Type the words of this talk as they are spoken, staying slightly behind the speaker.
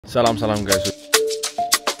Salam guys.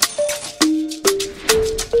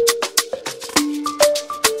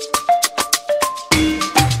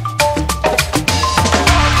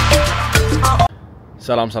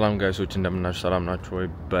 Salam guys, እንደምናችሁ ሰላም ናችሁ ወይ?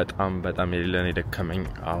 በጣም የሌለን የደከመኝ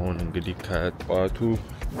አሁን እንግዲህ ከጧቱ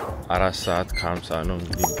 4 ሰዓት ከ50 ነው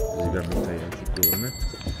እንግዲህ እዚህ ጋር የምታያችሁ ከሆነ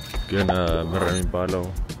ግን ምራ የሚባለው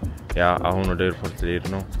ያ አሁን ወደ ኤርፖርት ሊሄድ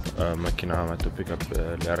ነው መኪና መጥቶ ፒክአፕ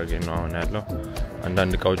ሊያደርገኝ ነው አሁን ያለው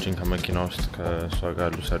አንዳንድ እቃዎችን ከመኪና ውስጥ ከሷ ጋር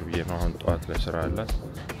ልውሰድ ብዬ ነው አሁን ጧት ላይ ስራ አላት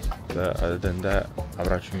በአደንዳ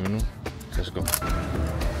አብራችሁኝ ነው let's go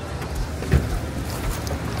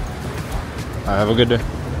I have a good day.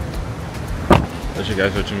 Let's see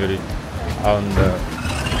guys, watching video on the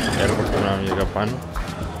airport now in Japan.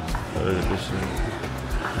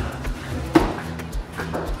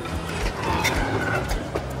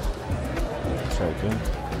 Okay.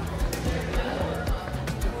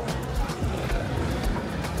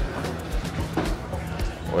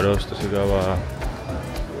 What else does it go?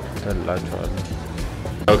 Tell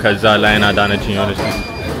okay, Zalina Danachin,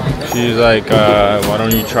 she's like, why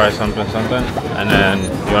don't you try something, and then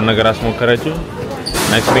you want to get a smoke at you?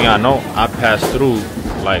 Next thing I know, I passed through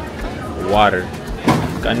like water.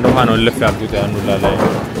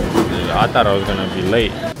 I thought I was gonna be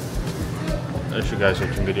late. As you guys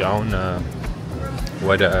watching video on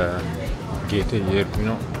where the gate here, you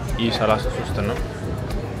know, E33 no.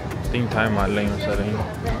 Think time I lane selling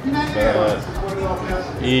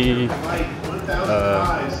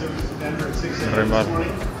remember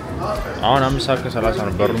አሁን 5 ሰዓት ከ30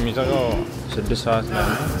 ነው በሩ የሚዘጋው 6 ሰዓት ላይ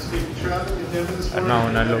ነው እና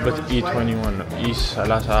አሁን ያለሁበት E21 ነው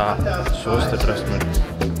E33 ድረስ ነው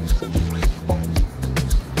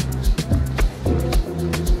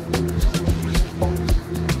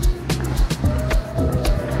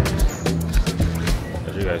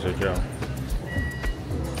እዚህ ጋር ሰው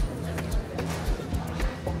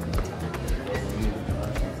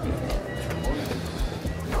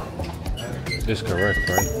This is correct,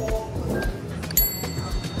 right?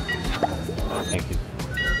 Thank you.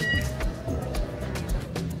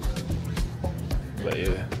 But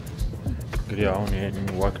yeah, good on here and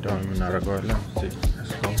walk down in Aragorla. See,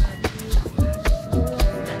 let's go.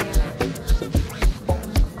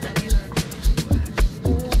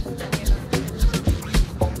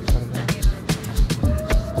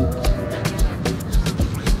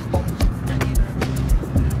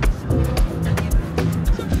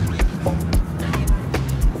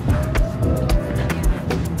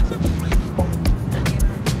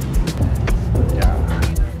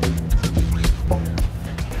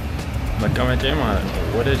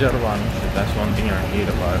 What is your one? That's one thing I hate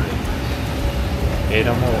about it.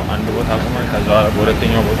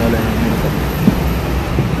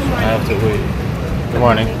 I have to wait. Good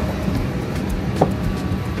morning.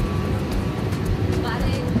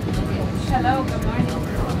 Hello, good morning.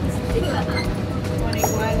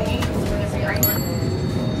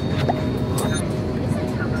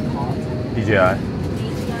 DJI.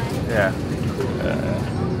 Yeah.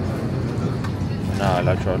 Nah,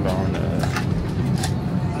 let's roll on.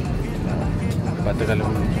 በአጠቃላይ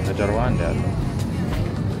ሁሉም ከጀርባ አንድ ያለው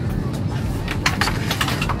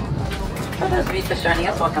For those of you just joining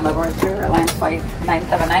us, welcome aboard through Airlines Flight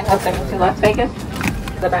 979, welcome to Las Vegas,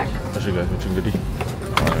 the back. እሺ ጋይሶች እንግዲህ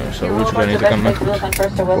ሰዎች ጋር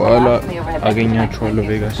የተቀመጡት በኋላ አገኛችኋለሁ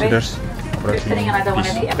ቬጋስ ሲደርስ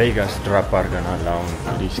ቬጋስ ድራፕ አድርገናል አሁን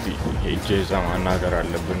እንግዲህ እስቲ ሄጄ እዛ ማናገር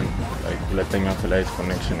አለብን ሁለተኛው ፍላይት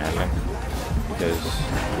ኮኔክሽን ያለን because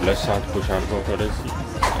 2 ሰዓት ፑሽ አድርገው ወደዚህ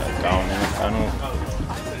አሁን የመጣነው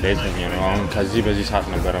ሌትኛ ነው አሁን ከዚህ በዚህ ሰዓት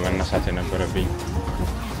ነበረ መነሳት የነበረብኝ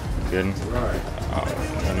ግን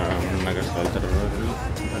ምን ነገር ስላልተደረገልኝ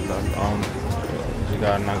አሁን እዚህ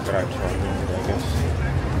ጋር እናገራቸዋለሁ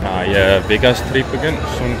የቬጋስ ትሪፕ ግን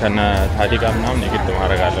እሱን ከነ ታዲ ጋር ምናምን የግድ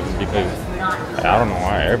ማድረግ አለብን because I don't know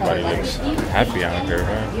why everybody looks happy out here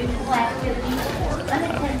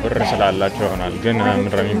ብር ስላላቸው ይሆናል ግን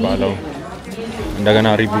ምንድነው የሚባለው እንደገና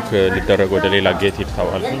ሪቡክ ሊደረግ ወደ ሌላ ጌት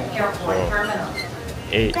ይተዋልኩ so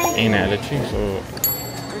a na ያለችኝ so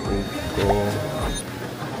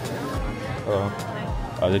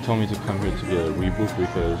they told me to come here to get a rebook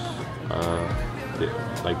because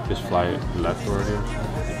like this flight left already or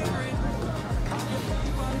something.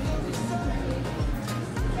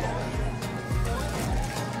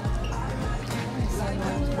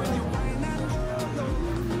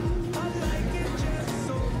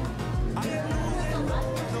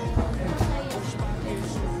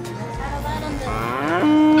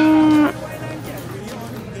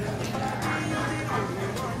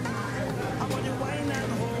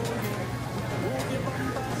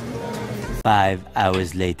 5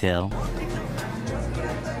 hours later.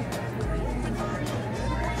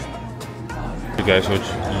 ጋይሶች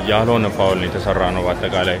ያልሆነ ፋውል የተሰራ ነው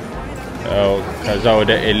በአጠቃላይ ከዛ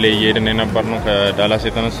ወደ ኤልኤ እየሄድን የነበርነው ከዳላስ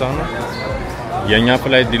የተነሳ ነው የኛ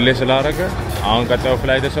ፍላይት ዲሌይ ስላደረገ አሁን ቀጣዩ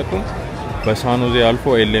ፍላይት ተሰጥቶን በሳኖዜ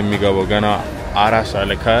አልፎ ኤልኤ የሚገባው ገና 4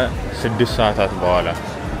 ሰዓት ከ6 ሰዓታት በኋላ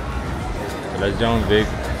ስለዚህ አሁን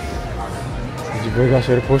ቬጋስ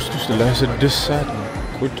ኤርፖርት ውስጥ ለ6 ሰዓት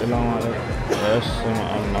ቁጭ ለማለት በስመ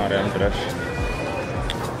አብ ማርያም ድረስ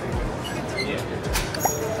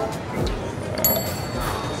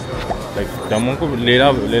ደግሞ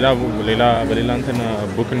ሌላ እንትን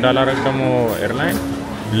ቡክ እንዳላረግ ደግሞ ኤርላይን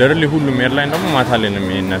ለርሊ ሁሉም ኤርላይን ደግሞ ማታ ላይ ነው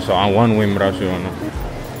የሚነሳው ዋን ዌይም ራሱ የሆነው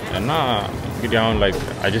እና እንግዲህ አሁን like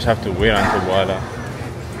I just have to wait until በኋላ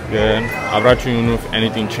ግን አብራችሁ you know if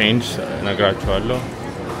anything changed ነግራችኋለሁ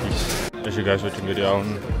እሺ ጋይሶች እንግዲህ አሁን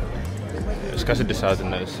እስከ 6 ሰዓት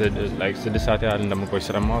like 6 ሰዓት ያህል እንደምቆይ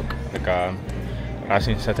ስለማውቅ በቃ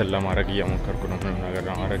ራሴን ሰተል ለማድረግ እየሞከርኩ ነው ምንም ነገር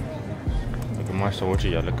ለማድረግ ግማሽ ሰዎች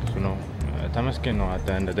እያለቀሱ ነው ተመስገን ነው አታ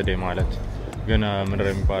እንደ ደዴ ማለት ግን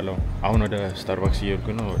ምንድነው የሚባለው አሁን ወደ ስታርባክስ እየሄድኩ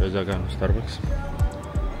ነው ወደዛ ጋር ነው ስታርባክስ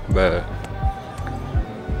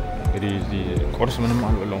እንግዲህ እዚህ ቁርስ ምንም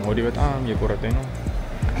አልበላሁም ሆዴ በጣም እየቆረጠኝ ነው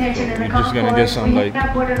We're just gonna get some like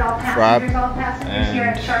frap and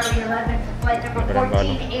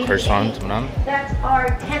croissant ምናምን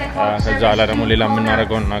ከዛ አላ ደግሞ ሌላ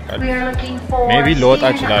የምናደርገው እናውቃለን ሜቢ ልወጣ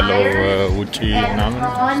እችላለሁ ውጪ ምናምን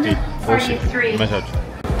እስቲ ፎርሲ መቻችሁ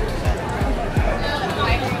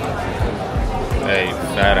አይ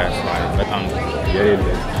ፈራስ ማለት በጣም የሌለ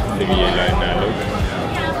ልብዬ ላይ ነው ያለው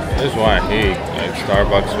This is why I hate like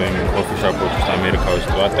Starbucks when coffee shop ውስጥ አሜሪካ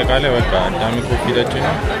ውስጥ አጠቃላይ በቃ አዳሚ ኮፊ ደጭ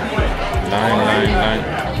ነው ላይን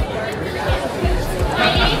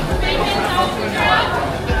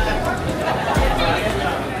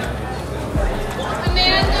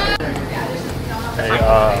Hey,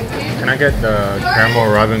 can I get the caramel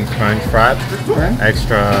Robin Crunch Frap?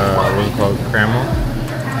 Extra, what's it called, caramel?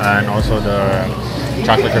 And also the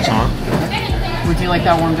chocolate croissant. Would you like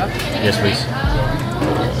that warmed up? Yes, please.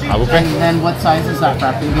 And then what size is that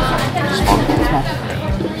frap? Small.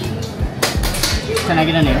 Can I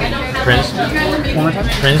get a name? Prince. One more time?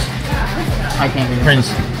 Prince. I can't hear you. Prince.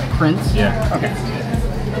 Prince? Yeah. Okay.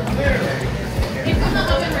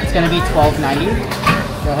 It's going to be $12.90.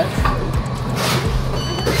 Go ahead.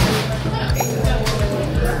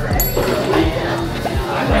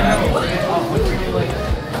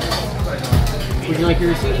 Would you like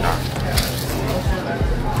your receipt?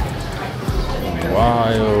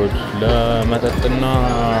 Wow, ለመጠጥና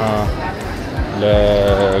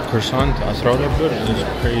ለክሮሳንት 12 ብር is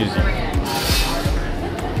crazy.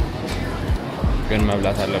 ግን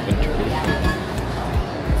መብላት አለብን ችግሩ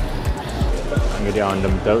እንግዲህ አሁን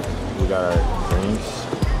እንደምታዩት we got our drinks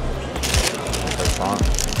croissant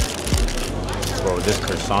bro this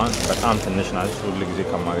croissant በጣም ትንሽ ናት ሁሉ ጊዜ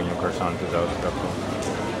ከማገኘው croissant እዛው ተከፍቶ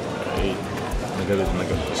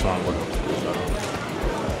ምግብ croissant ወደ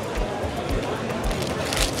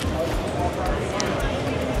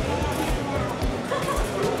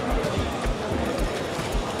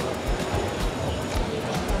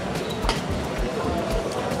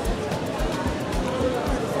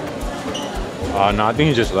no, I think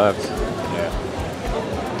he just left. Yeah.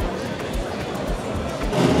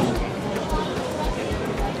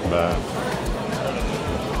 But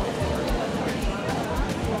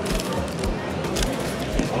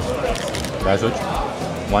guys,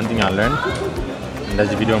 one thing I learned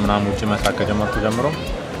እንደዚህ ቪዲዮ ምናምን ውጪ መስራት ከጀመርኩ ጀምሮ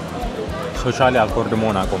ሶሻሊ አኮርድ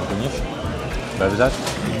መሆን አቆምኩኝ በብዛት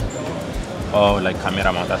ላይክ ካሜራ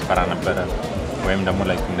ማውጣት ፈራ ነበረ ወይም ደግሞ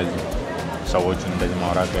ላይክ እንደዚህ ሰዎች እንደዚህ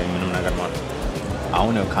ማውራት ወይ ምንም ነገር ማለት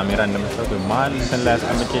አሁን ካሜራ እንደምታዩት ማል እንትን ላይ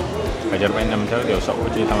አስቀምጬ ከጀርባዬ እንደምታዩት ያው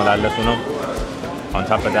ሰዎች እየተመላለሱ ነው on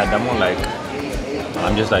top of that ደግሞ like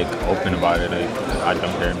I'm just like open about it like I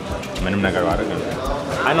don't care ምንም ነገር ባደርግ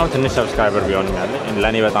I know ትንሽ ሰብስክራይበር ቢሆንም ያለኝ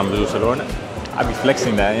ለኔ በጣም ብዙ ስለሆነ I'll be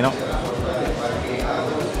flexing that you know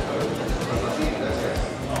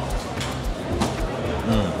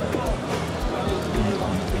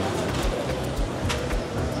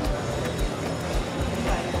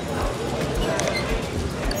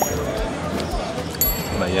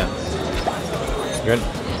But yeah, good.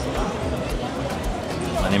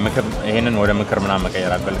 እኔ ምክር ይሄንን ወደ ምክር ምናምን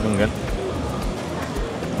መቀየር አልፈልግም ግን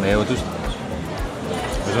በህይወት ውስጥ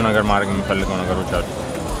ብዙ ነገር ማድረግ የምፈልገው ነገሮች አሉ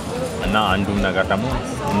እና አንዱም ነገር ደግሞ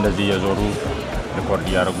እንደዚህ የዞሩ ሪኮርድ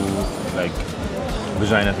ያደርጉ ላይክ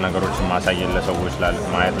ብዙ አይነት ነገሮችን ማሳየት ለሰዎች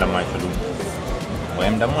ማየት ለማይችሉ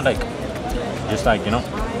ወይም ደግሞ ላይክ just like you know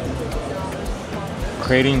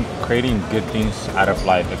creating good things out of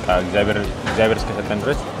life. እግዚአብሔር እስከሰጠን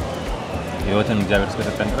ድረስ ህይወትን እግዚአብሔር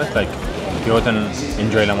እስከሰጠን ድረስ like ህይወትን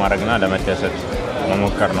enjoy ለማድረግና ለመደሰት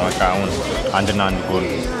መሞከር ነው። በቃ አሁን አንድና አንድ ጎል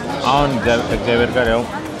አሁን እግዚአብሔር ጋር ያው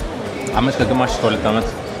አመት ከግማሽ እስከ 2 አመት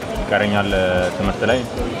ይቀረኛል ትምህርት ላይ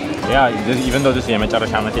ያ even though this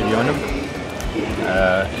የመጨረሻ አመት ቢሆንም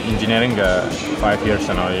ኢንጂነሪንግ 5 years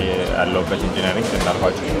ነው ያለውበት ኢንጂነሪንግ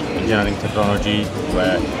እንዳልኳችሁ ኢንጂነሪንግ ቴክኖሎጂ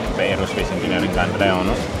በኤሮስፔስ ኢንጂነሪንግ አንድ ላይ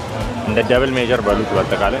ሆኖ እንደ ደብል ሜጀር በሉት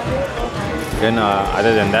በአጠቃላይ ግን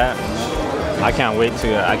other than that I can't wait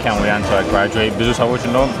until I graduate ብዙ ሰዎች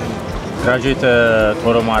እንደውም graduate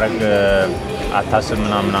ቶሎ ማድረግ አታስብ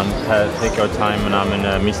ምናምን take your time ምናምን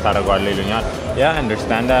ሚስ ታደርጓለህ ይሉኛል yeah I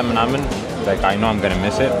understand that ምናምን like I know I'm going to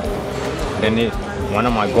miss it then one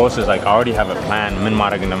of my goals is like I already have a plan ምን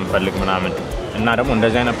ማድረግ እንደምፈልግ ምናምን እና ደግሞ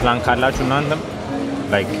እንደዚህ አይነት ፕላን ካላችሁ እናንተም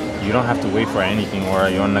like you don't have to wait for anything or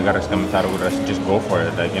የሆነ ነገር እስከምታደርጉ ድረስ just go for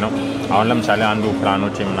it like you know አሁን ለምሳሌ አንዱ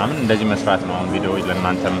ፕላኖች ምናምን እንደዚህ መስራት ነው አሁን ቪዲዮ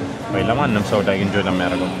ለእናንተም ወይ ለማንም ሰው ላይ enjoy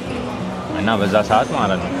ለሚያደርገው እና በዛ ሰዓት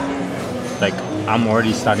ማለት ነው like I'm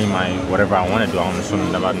already starting my whatever I want to do አሁን እሱን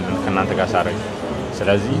ከእናንተ ጋር ሳደርግ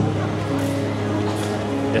ስለዚህ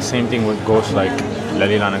the same thing with goals like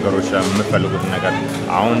ለሌላ ነገሮች የምትፈልጉት ነገር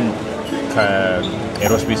አሁን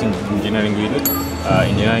ከኤሮስፔስ ኢንጂነሪንግ ይልቅ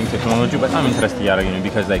ኢንጂነሪንግ ቴክኖሎጂ በጣም ኢንትረስት እያደረገኝ ነው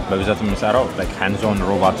because like በብዛት የምሰራው like hands on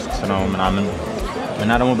robotics ነው ምናምን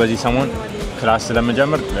እና ደግሞ በዚህ ሰሞን ክላስ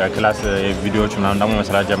ስለምጀምር ክላስ ቪዲዮዎች ምናምን ደግሞ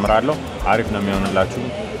መስራት ጀምራለሁ አሪፍ ነው የሚሆንላችሁ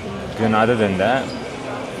ግን other than that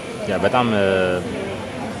yeah በጣም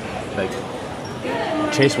like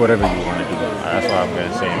chase whatever you want to do that's what I'm going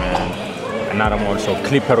to say man እና ደግሞ also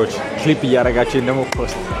ክሊፐሮች ክሊፕ እያደረጋችሁ ደግሞ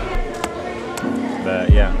ፖስት but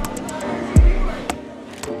yeah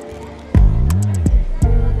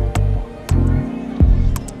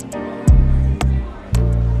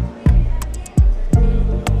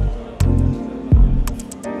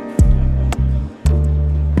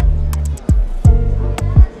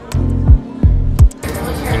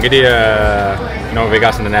እንግዲህ ነው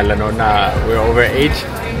ቬጋስ ነን ያለነውና we are over age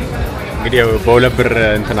እንግዲህ በሁለት ብር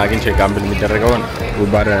እንትን አግኝቼ ጋምብል የሚደረገው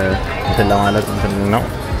ጉባር እንትን ለማለት እንትን ነው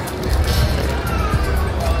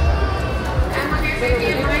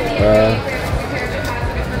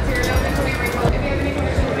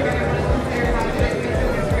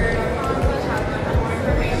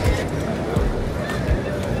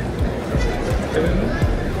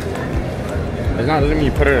It's not letting me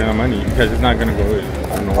put it in the money because it's not going to go in.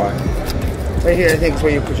 I don't know why. Right here, I think is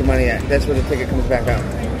where you put your money at. That's where the ticket comes back out.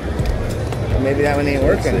 Maybe that one ain't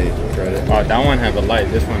working. Oh, that one has a light.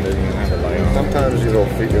 This one doesn't even have a light. Sometimes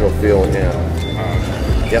it'll feel, yeah.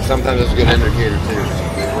 Yeah, sometimes it's a good indicator too.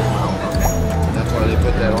 That's why they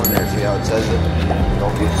put that on there. See how it says it?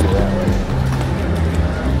 Don't get you that way.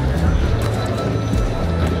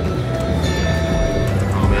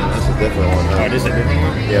 Oh man, that's a different one. Huh? Oh, this is a different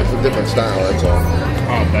one? Yeah, it's a different style. That's all.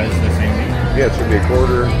 Oh, but it's the same thing. Yeah, it should be a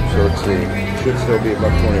quarter, so should still be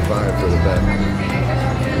 $1.25 for the bet.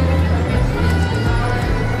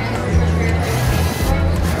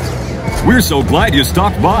 We're so glad you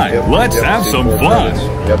stopped by. Let's have some fun.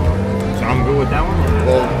 Yep. So I'm good with that one?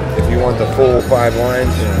 Well, if you want the full 5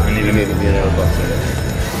 lines, you need to be another buck.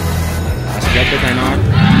 Let's get the thing on.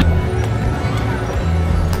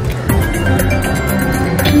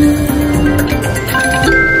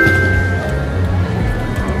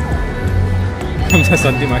 I'm just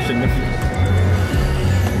on the machine.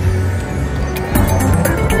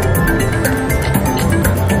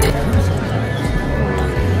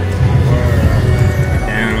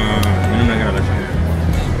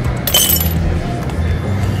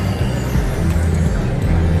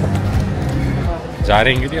 ዛሬ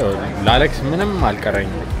እንግዲህ ላለክስ ምንም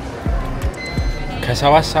አልቀረኝ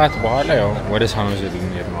ከ7 ሰዓት በኋላ ያው ወደ ሳኖዜ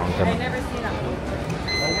ልንሄድ ነው አንተ ነው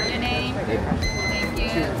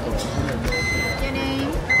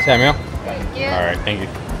Samuel? Alright, thank you.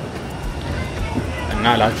 እና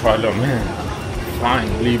ላችኋለሁ man fine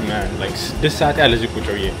leave man like 6 ሰዓት ያለ እዚህ ቁጭ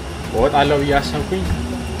ብዬ እወጣለሁ ብዬ አሰብኩኝ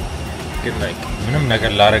ግን like ምንም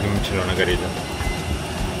ነገር ላደርግ የምችለው ነገር የለም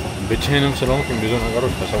ብቻዬንም ስለሆንኩኝ ብዙ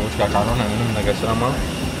ነገሮች ከሰዎች ጋር ካልሆነ ምንም ነገር ስለማልሆን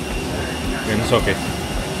ግን it's okay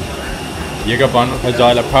እየገባን ነው ከዛ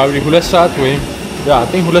በኋላ probably 2 ሰዓት ወይም I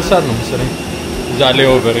think 2 ሰዓት ነው መሰለኝ እዛ ላይ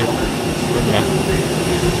ኦቨር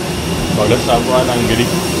በሁለት ሰዓት በኋላ እንግዲህ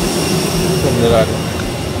እንላለን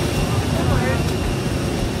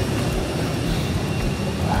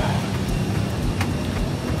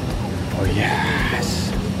Oh yes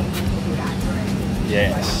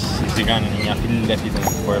yes እዚህ ጋር ነን እኛ ፊት ለፊት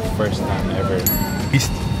ነው for the first time ever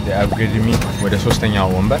ቢስት they upgraded me ወደ 3ኛው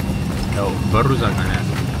ወንበር ያው በሩ እዛ ጋር ነው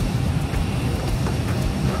ያለው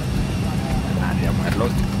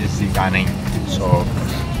ያለሁት እዚህ ጋር ነኝ so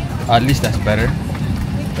at least that's better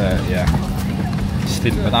but yeah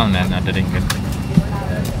still በጣም ነው ያናደደኝ ግን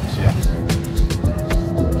yeah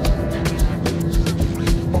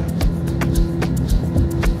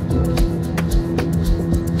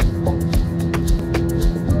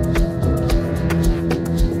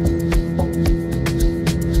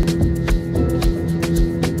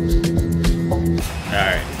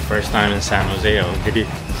first time in San Jose እንግዲህ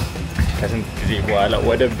ከስንት ጊዜ በኋላ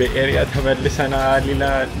ወደ ቤይ ኤሪያ ተመልሰናል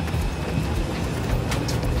ይላል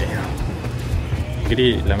እንግዲህ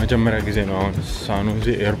ለመጀመሪያ ጊዜ ነው አሁን ሳን ሆዜ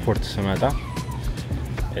ኤርፖርት ስመጣ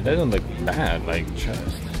it doesn't look bad like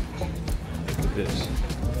just this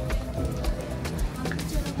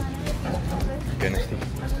ግን እስቲ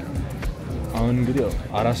አሁን እንግዲህ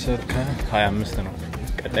 4:25 ነው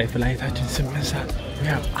ቀጣይ ፍላይታችን 8 ሰዓት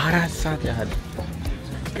ያ 4 ሰዓት ያህል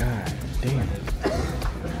God damn.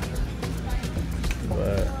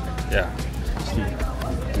 But yeah, see,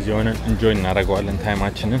 እዚህ ሆነን enjoy እናደርገዋለን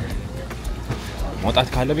ታይማችንን መውጣት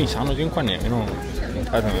ካለብኝ ሳን ሆዜ እንኳን ነው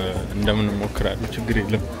መውጣት እንደምንሞክራለን ችግር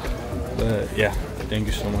የለም yeah thank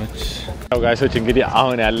you so much ያው ጋይሶች እንግዲህ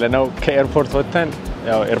አሁን ያለነው ከኤርፖርት ወጥተን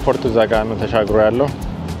ያው ኤርፖርቱ እዛ ጋር ነው ተሻግሮ ያለው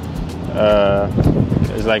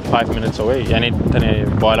it's like 5 minutes away ያኔ ተኔ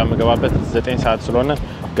በኋላ መገባበት 9 ሰዓት ስለሆነ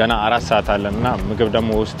ገና 4 ሰዓት አለና ምግብ ደግሞ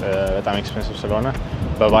ውስጥ በጣም ኤክስፔንሲቭ ስለሆነ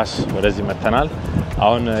በባስ ወደዚህ መተናል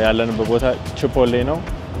አሁን ያለንበት ቦታ ቺፖሌ ነው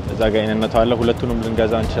እዛ ጋር ይነነታው አለ ሁለቱንም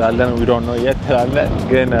ልንገዛ እንችላለን we don't know yet አለ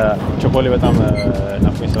ግን ቺፖሌ በጣም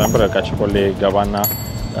ናፍቆኝ ስለነበር በቃ ቺፖሌ ገባና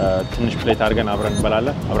ትንሽ ፕሌት አድርገን አብረን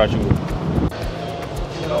እንበላለን አብራችን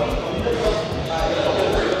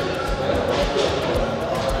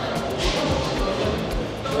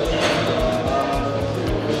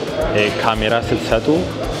ካሜራ ስትሰጡ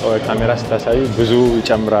ካሜራ ስታሳዩ ብዙ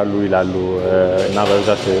ይጨምራሉ ይላሉ እና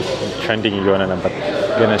በብዛት ትሬንዲንግ እየሆነ ነበር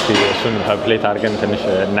ግን እስቲ እሱን ፕሌት አድርገን ትንሽ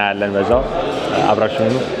እናያለን በዛው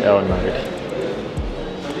አብራችሁን ያውና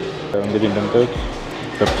እንግዲህ እንደምታዩት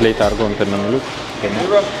በፕሌት አድርገው እንትን ነው የሚሉት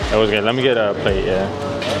I was gonna let me get a plate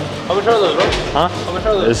How much are those, bro? Huh? How much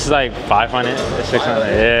are those? This is like 500 600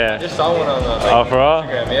 yeah I just saw one on like, oh bro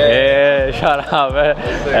Instagram. Yeah shout out man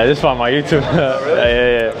this is for my YouTube really?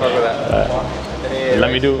 yeah Fuck with that.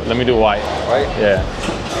 let me do white yeah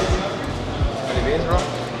Any beans, bro?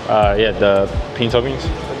 Yeah the pinto beans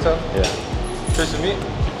Pinto? yeah Twisted meat?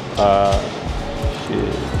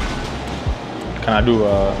 Shit. Can I do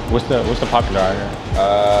what's the popular out here?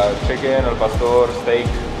 Chicken, al pastor, steak.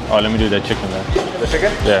 Oh, let me do the chicken then. The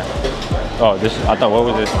chicken? Yeah. Oh, this I thought what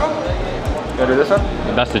was this? You wanna do this one?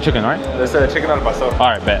 That's the chicken, right? This is chicken al pastor. All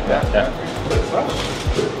right, bet. Yeah.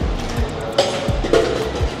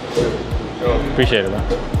 Appreciate it, man.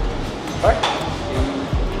 Right.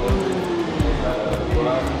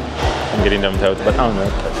 እንግዲህ እንደምታዩት በጣም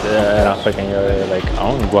ናፈቀኝ like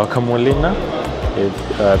አሁን ጓካሞሌ እና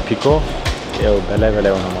ፒኮ ያው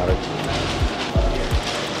በላይ ሆነ ማለት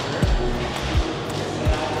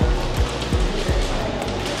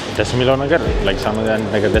ደስ የሚለው ነገር like ሳን ሆዜ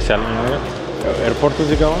ነገር ደስ ያለኝ ነገር ኤርፖርቱ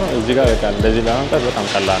እዚህ ጋር ሆኖ እዚህ ጋር በቃ እንደዚህ ለማምጣት በጣም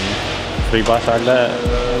ቀላል ነው ፍሪ ባስ አለ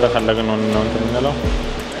በፈለግን ነው እንትን የምንለው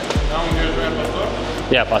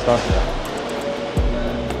ያ ፓስታ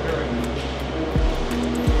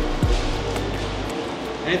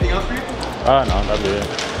Anything else for you? No, that'd be it.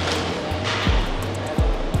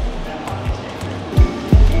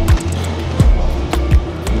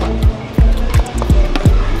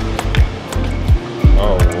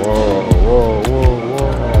 Oh, whoa.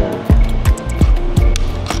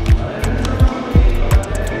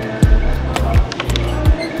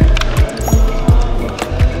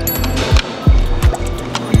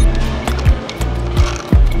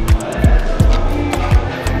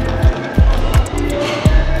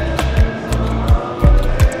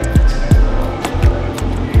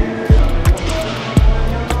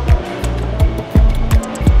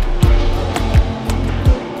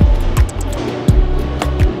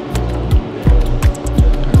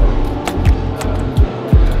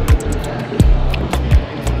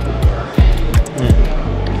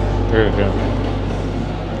 Very good.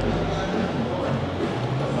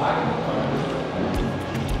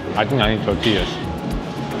 I think I need tortillas.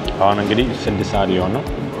 አሁን እንግዲህ 6 ሰዓት ሊሆን ነው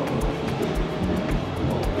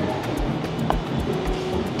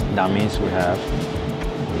That means we have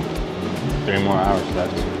 3 more hours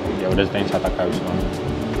left. ወደ 9 ሰዓት አካባቢ ስለሆነ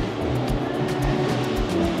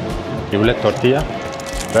የሁለት ቶርቲያ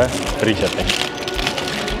በፍሪ ሰጠኝ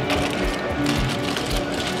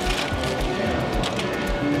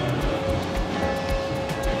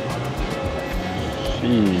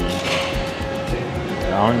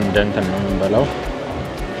አሁን እንደንተን ነው የምንበላው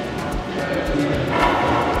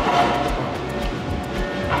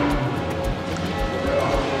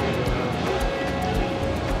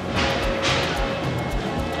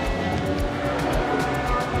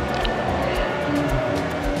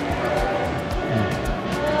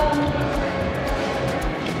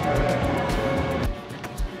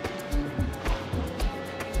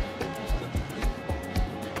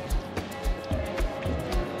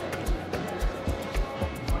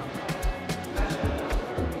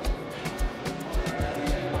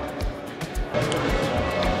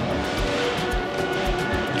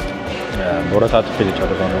ቦረታት ፊል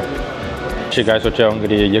ጨርሰው ነው። እሺ ጋይሶች ያው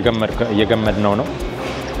እንግዲህ እየገመድነው ነው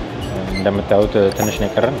እንደምታዩት ትንሽ ነው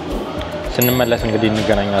የቀረን ስንመለስ እንግዲህ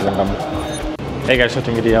እንገናኛለን ደግሞ Hey guys so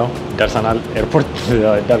እንግዲህ ያው ደርሰናል ኤርፖርት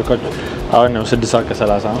ዳልኮች አሁን ነው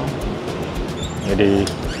 6:30 ነው እንግዲህ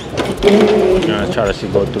ቻርሲ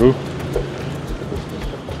go through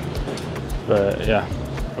yeah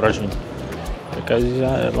rushing ከዚህ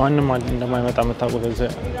ማንም እንደማይመጣ መታወቅ እዚህ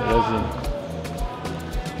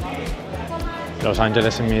ሎስ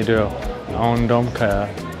አንጀለስ የሚሄደው አሁን እንደውም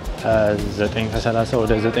ከ9:30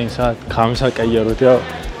 ወደ 9:50 ቀየሩት ያው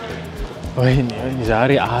ወይኔ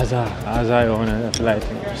ዛሬ አዛ የሆነ ፍላይት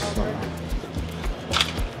ነው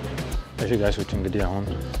እሺ ጋይሶች እንግዲህ አሁን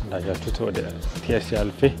እንዳያችሁት ወደ ቲኤስ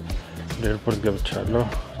አልፌ ወደ ኤርፖርት ገብቻለሁ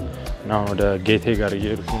እና ወደ ጌቴ ጋር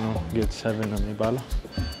እየሄድኩ ነው ጌት 7 ነው የሚባለው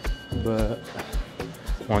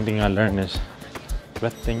በዋንቲንግ አለርነስ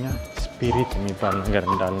ሁለተኛ ስፒሪት የሚባል ነገር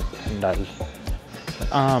እንዳለ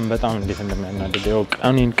በጣም እንዴት እንደሚያናድደው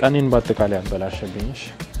ቀኔን በአጠቃላይ ያበላሸብኝሽ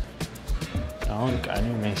አሁን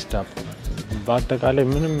ቀኔን ሜስታፕ በአጠቃላይ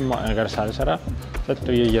ምንም ነገር ሳልሰራ ሰጥቶ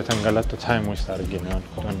እየተንገላታ ታይም ዌስት አድርጌ ነው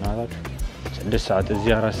ያልኩት እናታችሁ 6 ሰዓት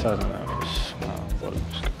እዚህ 4 ሰዓት ነው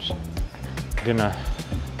ግን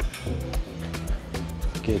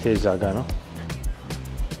ጌቴ ዛጋ ነው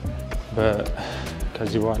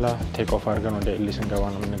ከዚህ በኋላ ቴክ ኦፍ አድርገን ወደ ኤሊስ እንገባ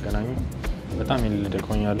ነው የምንገናኘው በጣም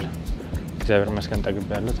ይልደቆኛል እግዚአብሔር መስከን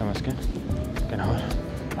ጠግቤያለሁ ተመስገን ግን አሁን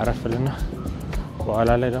አረፍልና በኋላ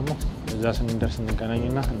ላይ ደግሞ እዛ ስንደርስ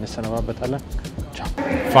እንገናኝና እንሰነባበታለን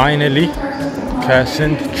ፋይናሊ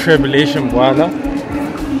ከስንት ትሪቡሌሽን በኋላ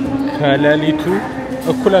ከሌሊቱ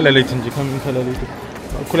እኩለ ሌሊት እንጂ ከምን ከሌሊቱ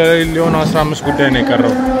እኩለ ሌሊት ሊሆን 15 ጉዳይ ነው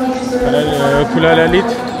የቀረው እኩለ ሌሊት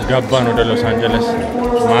ገባን ወደ ሎስ አንጀለስ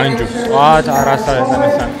ማንጁ ጠዋት 4 ሰዓት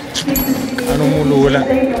ተነሳን ቀኑ ሙሉ ውለን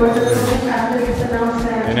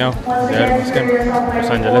እኔው ዛሬ መስከን ሎስ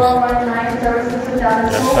አንጀለስ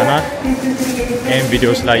ደርሰናል ይህን ቪዲዮ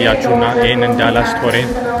ስላያችሁና ይህን እንዳላስ ስቶሪን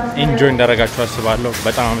ኢንጆይ እንዳደረጋችሁ አስባለሁ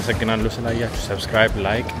በጣም አመሰግናለሁ ስላያችሁ ሰብስክራይብ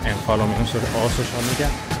ላይክ ኤንድ ፎሎ ሚ ኦን ሶሻል ሚዲያ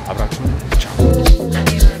አብራችሁን ቻው